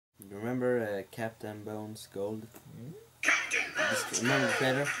remember Captain Bones Gold? Captain Bones! Remember the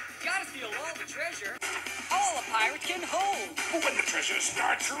trailer? Gotta steal all the treasure. All a pirate can hold. But when the treasure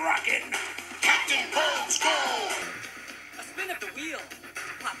starts rocking, Captain Bones Gold! A spin of the wheel.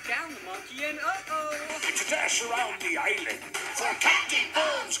 Pop down the monkey and uh-oh. It's a dash around the island for Captain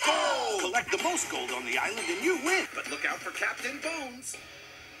Bones Gold! Collect the most gold on the island and you win. But look out for Captain Bones.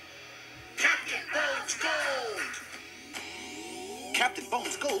 Captain Bones Gold! Captain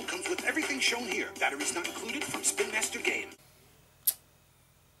Bones Gold comes with everything shown here. Batteries not included from Spin Master Game.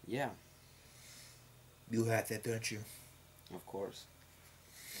 Yeah, You have that, don't you? of course.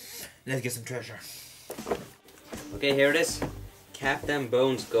 Let's get some treasure. Okay, here it is. Captain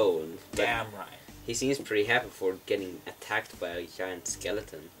Bones Gold. But Damn right. he seems pretty happy for getting attacked by a giant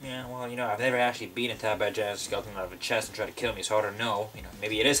skeleton. Yeah, well, you know, I've never actually been attacked by a giant skeleton out of a chest and tried to kill me, so I don't know. You know,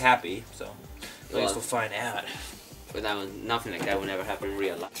 maybe it is happy, so at least we'll find out. But that one, nothing like that would never happen in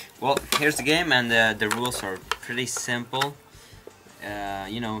real life. Well, here's the game, and the rules are pretty simple.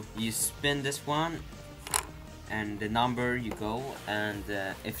 You know, you spin this one, and the number you go, and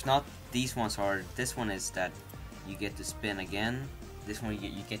if not, these ones are. This one is that you get to spin again. This one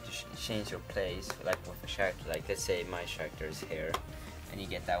you get to change your place, like with a character. Like let's say my character is here, and you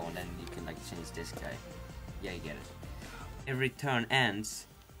get that one, then you can like change this guy. Yeah, you get it. Every turn ends,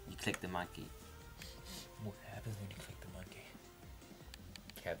 you click the monkey. What happens when you click the monkey?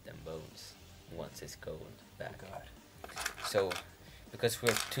 Captain Bones wants his gold back. Oh God. So, because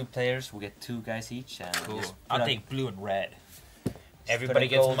we're 2 players, we get 2 guys each. And Cool. just I'll put take blue and red. put Everybody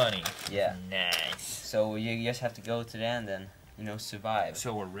in gets gold. money. Yeah. Nice. So you just have to go to the end and, you know, survive.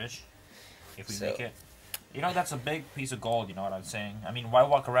 So we're rich if we So- make it. You know, that's a big piece of gold, you know what I'm saying? I mean, why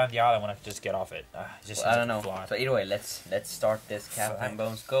walk around the island when I can just get off it? It just Well, I seems don't know. like a flawed. So either way, let's start this Captain Fine.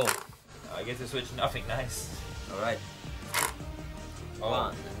 Bones Gold. I get to switch nothing. Nice. Alright.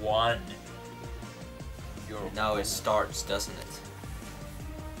 Oh, 1. Now it starts, doesn't it?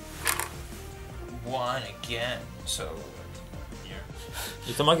 1 again. So, here.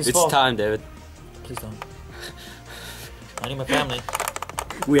 It's the monkey's It's fault. time, David. Please don't. I need my family.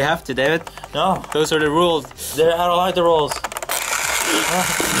 We have to, David. No, Those are the rules. I don't like the rules.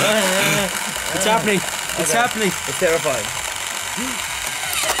 It's happening. It's happening. It's terrifying.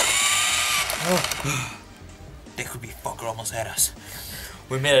 That could be fucker almost had us.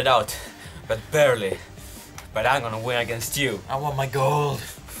 We made it out, but barely. But I'm gonna win against you. I want my gold.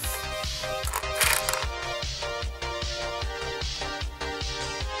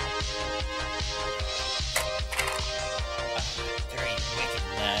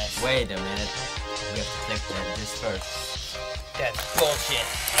 Nice. Wait a minute. We have to click this first. That's bullshit.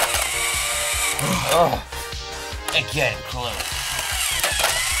 Oh, again close.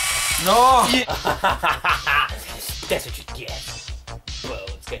 No! That's what you get.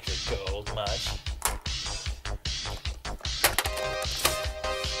 Bones, get your gold much.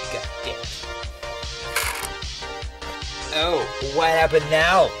 God damn it. Oh, what happened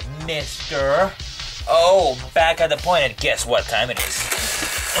now, mister? Oh, back at the point, and guess what time it is?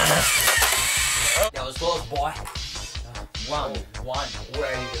 That was close, boy. 1. Where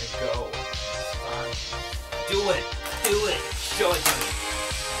are you gonna go? Do it. Show it to me.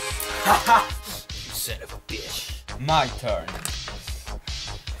 Haha! You son of a bitch. My turn.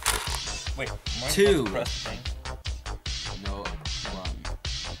 Wait, am I 2. supposed to press the thing? No, 1,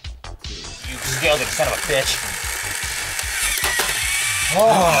 2. You scaled it, son of a bitch. Oh.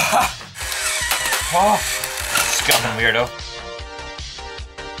 Oh. Scumming weirdo.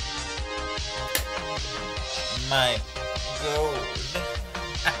 My gold.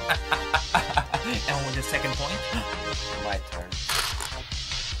 And with the second point. My turn.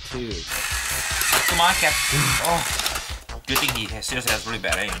 2. Come on, Captain. Oh. Good thing he seriously has really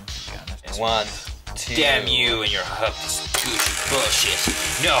bad aim, to be honest. 1, 2. Damn you and your hocus pocus bullshit.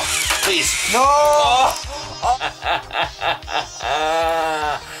 No, please. No!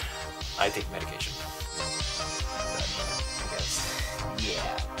 I take medication. I guess.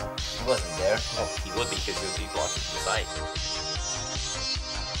 Yeah. He wasn't there. Oh, he would be because he would be blocking the site.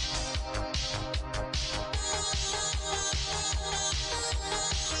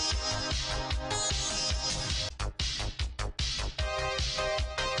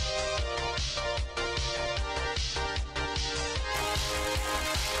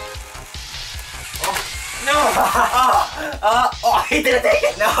 No! Oh, he didn't take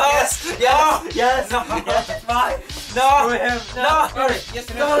it! No! Yes! Yes! Yes! No! Yes, it's mine! No! For him! No! Yes,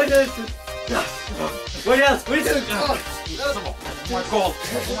 No! What else? What are you doing? More gold.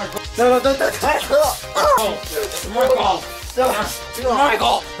 More gold. No! Don't touch it! More gold. No! More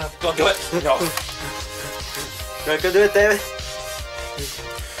gold. Don't do it. No. Go do it, David.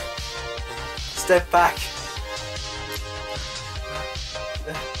 Step back.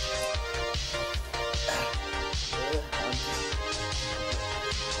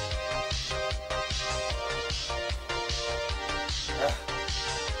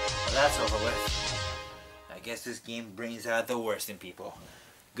 Well, that's over with. I guess this game brings out the worst in people.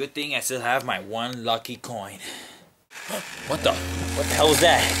 Good thing I still have my one lucky coin. What the hell was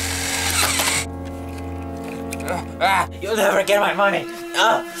that? You'll never get my money.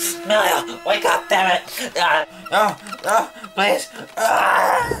 Emilio, wake up, damn it. Please.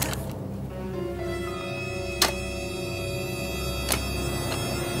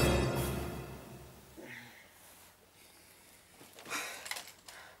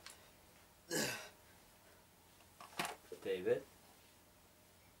 David?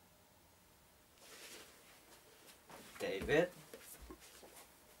 David?